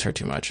 KD was hurt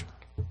too much.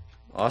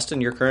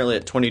 Austin, you're currently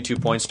at 22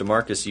 points.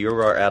 DeMarcus, you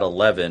are at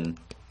 11.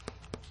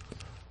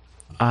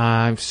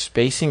 I'm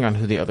spacing on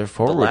who the other The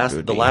forward last,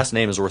 would the be. last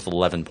name is worth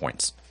 11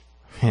 points.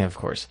 Yeah, of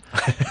course.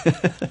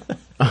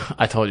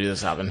 I told you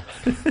this happened.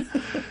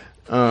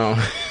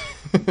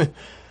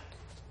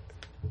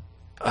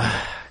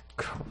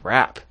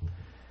 Crap.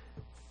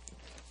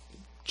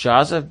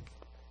 Jaza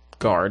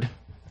guard.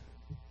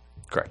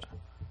 Correct.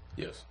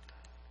 Yes.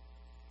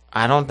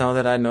 I don't know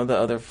that I know the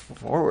other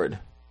forward.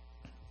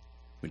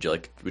 Would you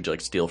like to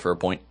steal for a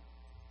point?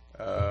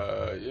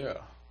 Yeah.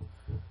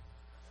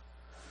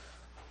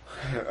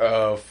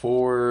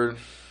 Forward.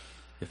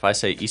 If I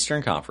say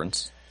Eastern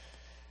Conference,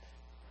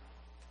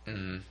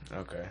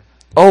 Okay.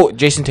 Oh,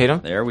 Jason Tatum.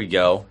 there we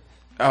go.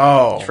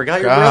 Oh, You forgot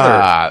your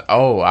brother.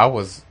 Oh, I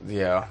was.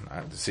 Yeah.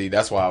 See,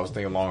 that's why I was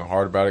thinking long and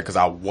hard about it because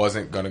I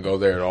wasn't gonna go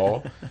there at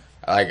all.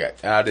 I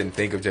didn't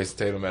think of Jason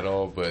Tatum at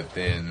all, but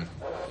then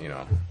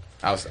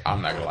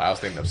I'm not gonna lie. I was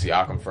thinking of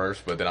Siakam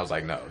first, but then I was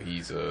like, no,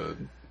 he's a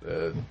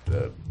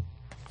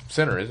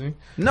center, isn't he?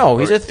 No,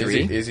 he's Or a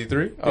 3. Is he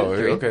 3? Oh,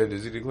 3. okay.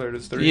 Is he declared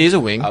as 3? He's a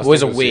wing. I was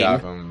Was a thinking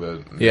of wing. Siakam,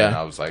 but Yeah. then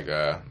I was like,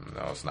 no,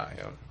 it's not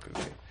him.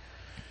 'Cause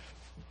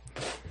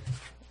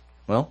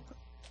Well,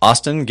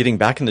 Austin getting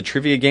back in the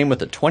trivia game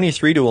with a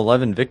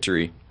 23-11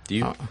 victory. Do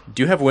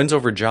you have wins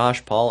over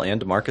Josh, Paul,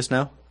 and DeMarcus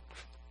now?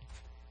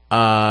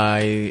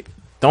 I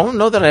don't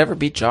know that I ever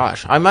beat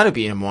Josh. I might have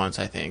beaten him once.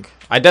 I think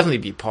I definitely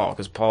beat Paul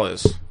because Paul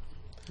is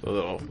a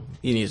little.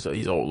 He's a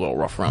little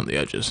rough around the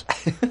edges.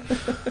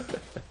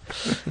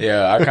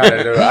 Yeah,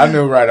 I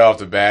knew right off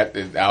the bat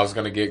that I was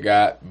gonna get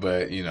got,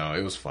 but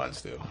it was fun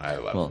still. I had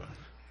a lot of fun.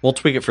 We'll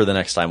tweak it for the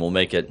next time. We'll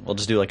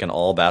just do like an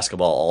all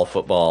basketball, all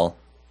football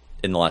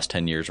in the last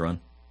 10 years run.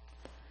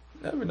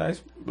 That'd be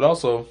nice, but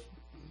also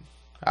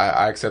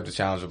I accept the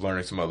challenge of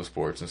learning some other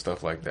sports and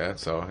stuff like that.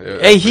 So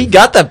Hey, he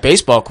got that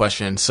baseball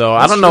question, so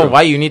I don't know true.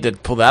 why you need to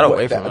pull that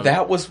away from him.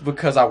 that was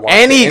because I watched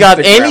And the he got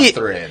Instagram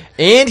thread.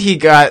 and he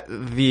got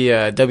the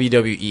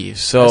WWE.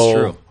 So That's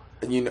true.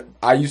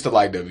 I used to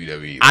like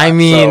WWE. I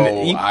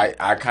mean, so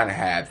I kind of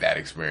had that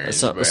experience.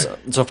 So but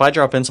if I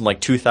drop in some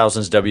like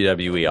 2000s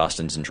WWE,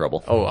 Austin's in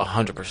trouble. Oh,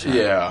 100%.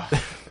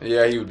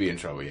 yeah, he would be in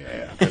trouble.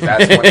 Yeah. 'Cause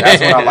that's when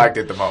I liked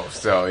it the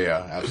most. So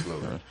yeah,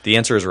 absolutely. The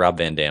answer is Rob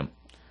Van Dam.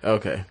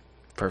 Okay,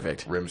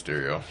 perfect. Rey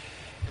Mysterio.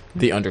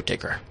 The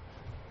Undertaker.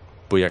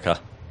 Booyaka.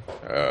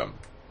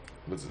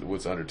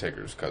 What's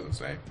Undertaker's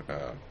cousin's name?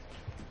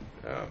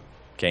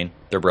 Kane.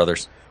 They're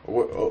brothers.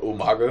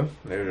 Umaga.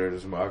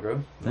 There's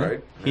Umaga,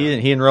 right?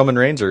 He and Roman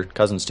Reigns are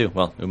cousins too.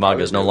 Well,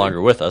 Umaga is no really?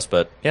 longer with us,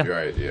 but yeah, You're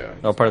right. Yeah.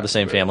 all part of the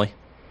same But family.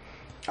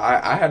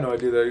 I had no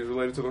idea that he was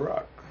related to The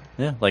Rock.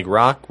 Yeah, like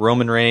Rock,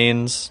 Roman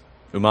Reigns,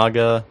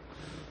 Umaga,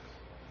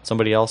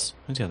 somebody else.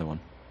 Who's the other one?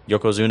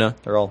 Yokozuna.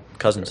 They're all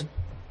cousins. Okay.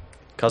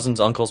 Cousins,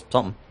 uncles,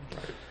 something.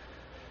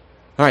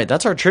 All right,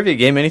 that's our trivia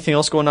game. Anything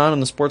else going on in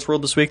the sports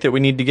world this week that we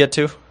need to get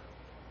to?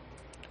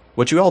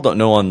 What you all don't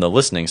know on the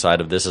listening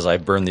side of this is I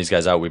burned these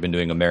guys out. We've been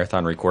doing a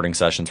marathon recording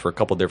sessions for a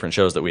couple different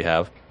shows that we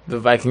have. The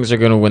Vikings are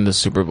going to win the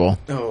Super Bowl.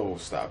 Oh,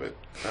 stop it.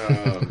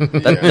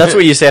 That's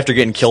what you say after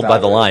getting killed by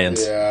the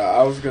Lions. Yeah,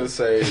 I was going to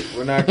say,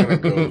 we're not going to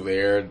go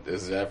there.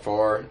 Is that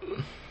far?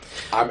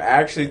 I'm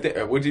actually...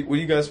 what do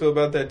you guys feel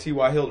about that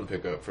T.Y. Hilton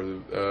pickup for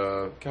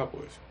the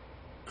Cowboys?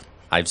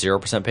 I've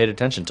 0% paid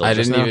attention till I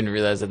just didn't now. even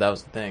realize that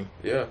was the thing.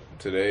 Yeah,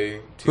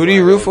 today... Who do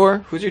you root for?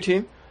 Who's your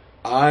team?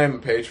 I'm a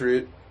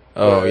Patriot.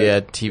 Oh, but,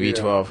 yeah,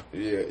 TB12.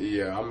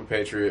 Yeah, I'm a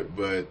Patriot,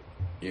 but,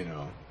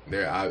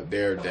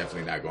 They're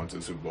definitely not going to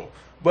the Super Bowl.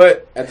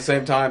 But at the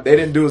same time, they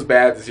didn't do as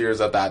bad this year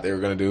as I thought they were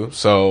going to do.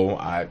 So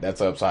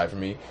that's an upside for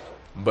me.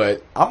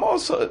 But I'm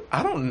also,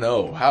 I don't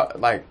know how,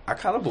 like, I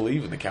kind of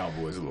believe in the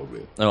Cowboys a little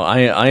bit. No,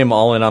 I am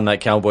all in on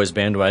that Cowboys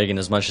bandwagon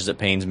as much as it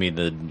pains me.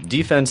 The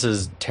defense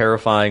is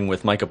terrifying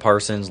with Micah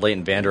Parsons.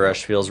 Leighton Vander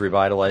Esch feels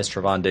revitalized.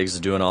 Trevon Diggs is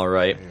doing all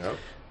right. Yep.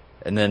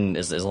 And then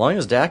as long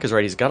as Dak is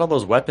right, he's got all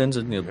those weapons.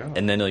 And,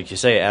 and then, like you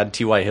say, add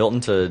T.Y. Hilton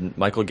to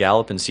Michael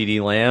Gallup and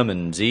C.D. Lamb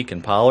and Zeke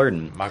and Pollard.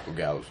 And Michael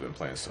Gallup's been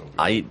playing so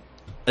good.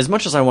 As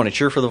much as I want to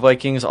cheer for the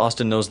Vikings,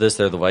 Austin knows this.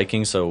 They're the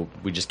Vikings, so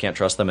we just can't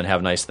trust them and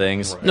have nice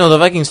things. No, the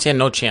Vikings stand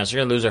no chance. They're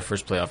going to lose their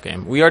first playoff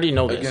game. We already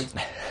know this. Against-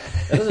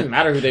 It doesn't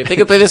matter who they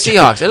could play the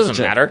Seahawks. It doesn't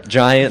matter.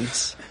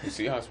 Giants, The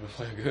Seahawks been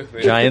playing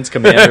good. Giants,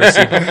 Commanders.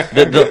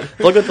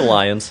 Look at the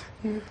Lions.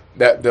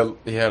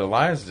 The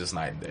Lions are just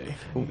night and day.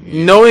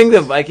 Knowing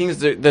the Vikings,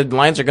 the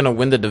Lions are going to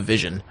win the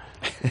division.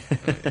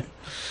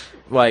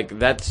 Like,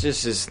 that's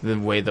just the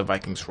way the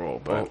Vikings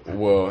roll. But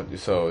Well,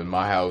 so in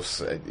my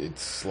house,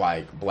 it's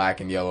like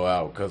black and yellow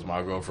out because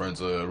my girlfriend's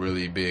a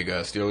really big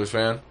Steelers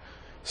fan.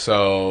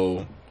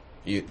 So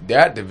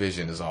that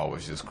division is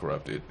always just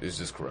corrupted. It's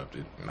just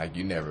corrupted. Like,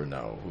 you never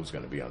know who's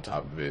going to be on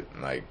top of it.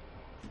 Like,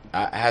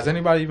 has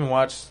anybody even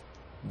watched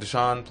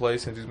Deshaun play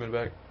since he's been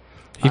back?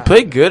 he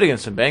played good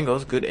against the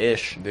Bengals.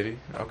 Good-ish. Did he?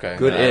 Okay.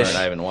 Good-ish. All right,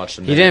 I haven't watched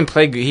them. He didn't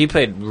play good. He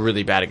played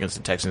really bad against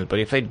the Texans, but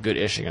he played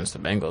good-ish against the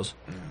Bengals.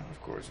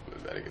 Of course, he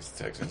was bad against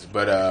the Texans.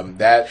 But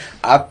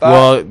I thought...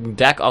 Well,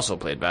 Dak also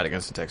played bad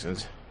against the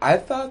Texans. I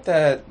thought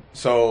that...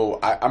 So,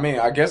 I mean,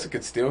 I guess it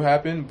could still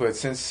happen, but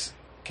since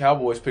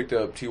Cowboys picked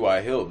up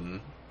T.Y.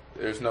 Hilton,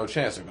 there's no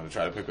chance they're going to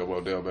try to pick up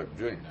Odell Beckham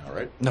Jr. now,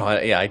 right? No,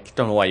 I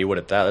don't know why you would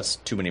at that. That's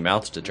too many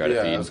mouths to try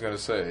to feed. I was going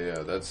to say,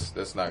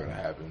 that's not going to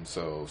happen.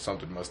 So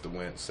something must have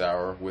went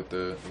sour with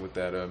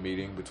that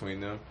meeting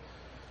between them.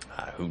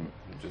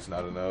 Just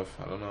not enough.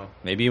 I don't know.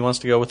 Maybe he wants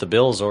to go with the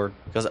Bills, or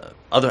because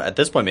at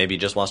this point, maybe he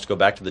just wants to go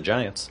back to the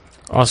Giants.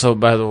 Also,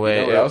 by the way,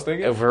 You know what I was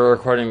thinking? if we're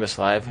recording this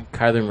live,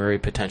 Kyler Murray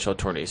potential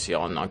torn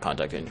ACL and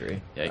non-contact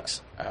injury.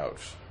 Yikes.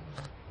 Ouch.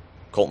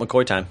 Colt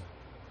McCoy time.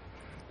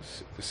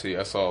 See,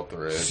 I saw a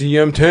thread.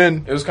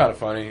 CM10. It was kind of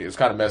funny. It was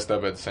kind of messed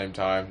up at the same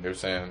time. They're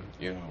saying,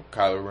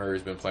 Kyler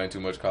Murray's been playing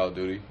too much Call of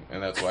Duty,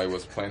 and that's why he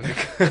wasn't playing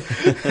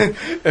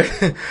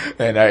that.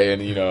 and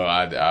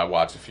I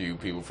watch a few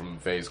people from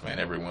FaZe Clan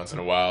every once in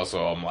a while,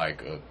 so I'm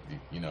like,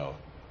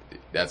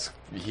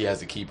 he has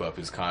to keep up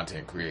his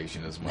content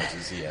creation as much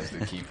as he has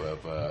to keep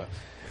up,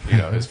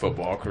 his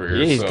football career.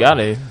 Yeah, he's got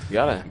it.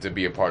 To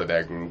be a part of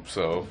that group.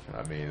 So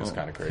I mean, it's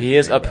kind of crazy. He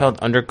is upheld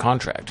under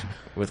contract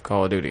with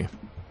Call of Duty.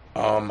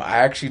 I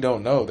actually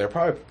don't know. They're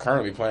probably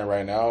currently playing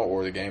right now,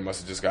 or the game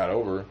must have just got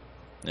over.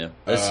 Yeah.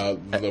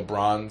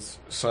 LeBron's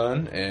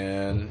son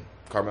and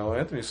Carmelo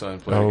Anthony's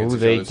son played against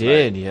each they other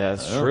did. tonight. Yeah,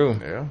 that's true.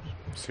 Yeah,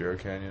 Sierra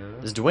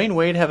Canyon. Does Dwayne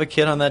Wade have a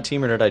kid on that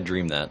team, or did I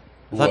dream that?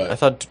 What? I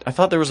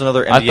thought there was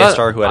another NBA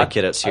star who had a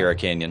kid at Sierra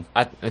Canyon.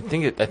 I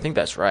think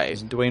that's right.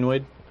 Is it Dwayne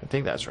Wade? I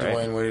think that's right.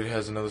 Dwayne Wade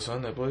has another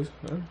son that plays.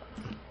 Yeah.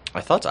 I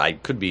thought I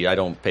could be. I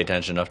don't pay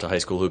attention enough to high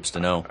school hoops to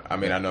know. I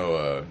mean, I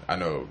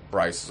know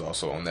Bryce is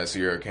also on that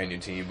Sierra Canyon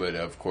team, but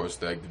of course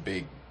the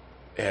big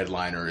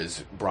headliner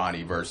is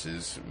Bronny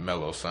versus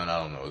Melo's son. I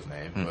don't know his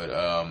name,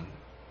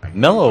 but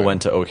Melo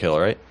went to Oak Hill,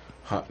 right?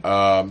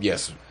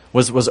 Yes.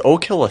 Was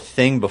Oak Hill a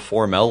thing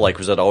before Melo? Like,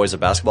 was it always a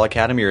basketball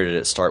academy, or did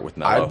it start with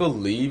Melo? I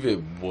believe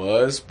it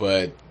was,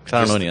 but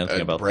I don't know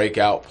anything about that.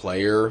 Breakout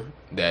player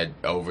that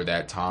over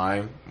that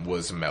time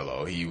was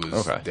Melo. He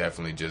was Okay.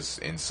 definitely just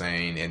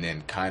insane, and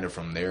then kind of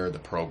from there, the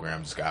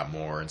program just got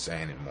more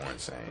insane and more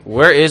insane.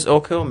 Where is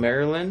Oak Hill,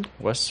 Maryland?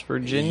 West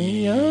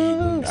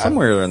Virginia,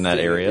 somewhere in that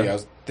area. Yeah, I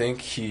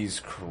think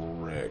he's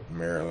correct.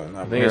 Maryland.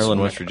 I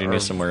Maryland, West Virginia,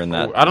 somewhere in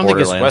that. I don't think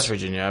it's borderlands. West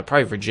Virginia.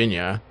 Probably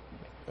Virginia.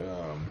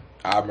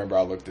 I remember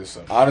I looked this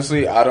up.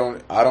 Honestly, I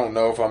don't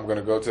know if I'm going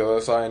to go to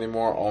LSI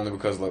anymore, only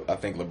because I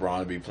think LeBron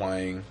will be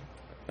playing.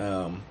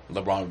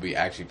 LeBron will be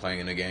actually playing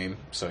in the game,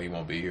 so he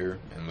won't be here.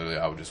 And literally,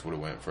 I would have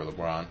went for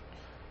LeBron.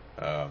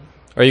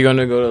 Are you going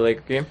to go to a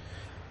Laker game?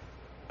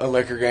 A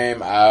Laker game,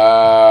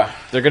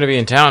 They're going to be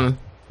in town.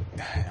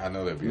 I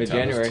know they'll be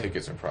Mid-January. Those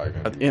tickets are probably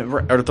going to be. Yeah,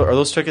 are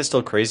those tickets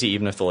still crazy?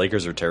 Even if the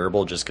Lakers are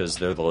terrible, just because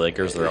they're the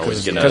Lakers, they're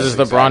always going Because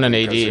to. it's LeBron and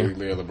AD.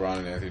 Because LeBron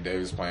and Anthony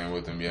Davis playing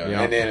with them, yeah.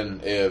 Yeah. And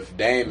then if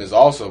Dame is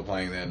also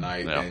playing that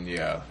night, Yeah. then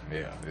yeah,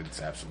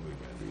 it's absolutely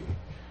going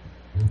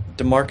to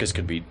be. DeMarcus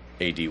could beat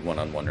AD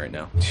 1-on-1 right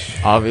now.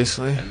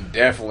 Obviously. And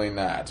definitely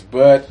not.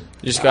 But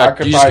You just got I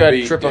could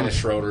probably beat trip him. Dennis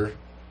Schroeder.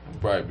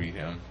 I'd probably beat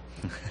him.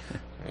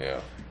 Yeah.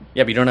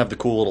 Yeah, but you don't have the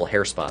cool little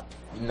hair spot.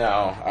 No,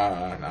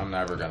 I'm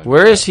never going to.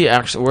 Where is he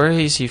actually? Where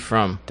is he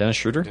from? Dennis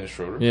Schroeder? Dennis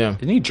Schroeder? Yeah.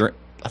 Isn't he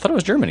I thought it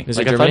was Germany. Is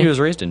like, it I thought Germany? he was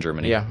raised in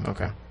Germany. Yeah.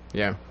 Okay.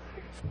 Yeah.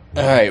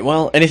 All right,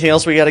 well, anything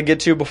else we got to get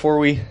to before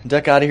we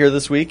duck out of here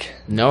this week?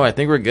 No, I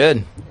think we're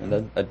good.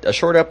 A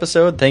short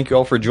episode. Thank you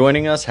all for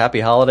joining us. Happy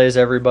holidays,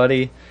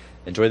 everybody.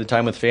 Enjoy the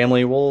time with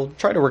family. We'll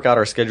try to work out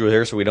our schedule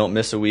here so we don't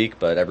miss a week,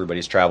 but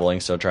everybody's traveling,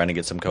 so trying to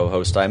get some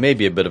co-host time may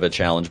be a bit of a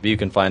challenge. But you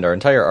can find our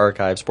entire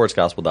archive,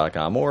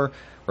 sportsgospel.com, or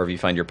wherever you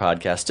find your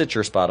podcast,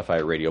 Stitcher,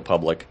 Spotify, Radio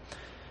Public.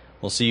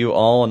 We'll see you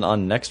all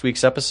on next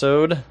week's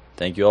episode.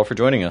 Thank you all for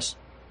joining us.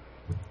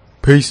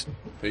 Peace.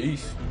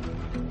 Peace.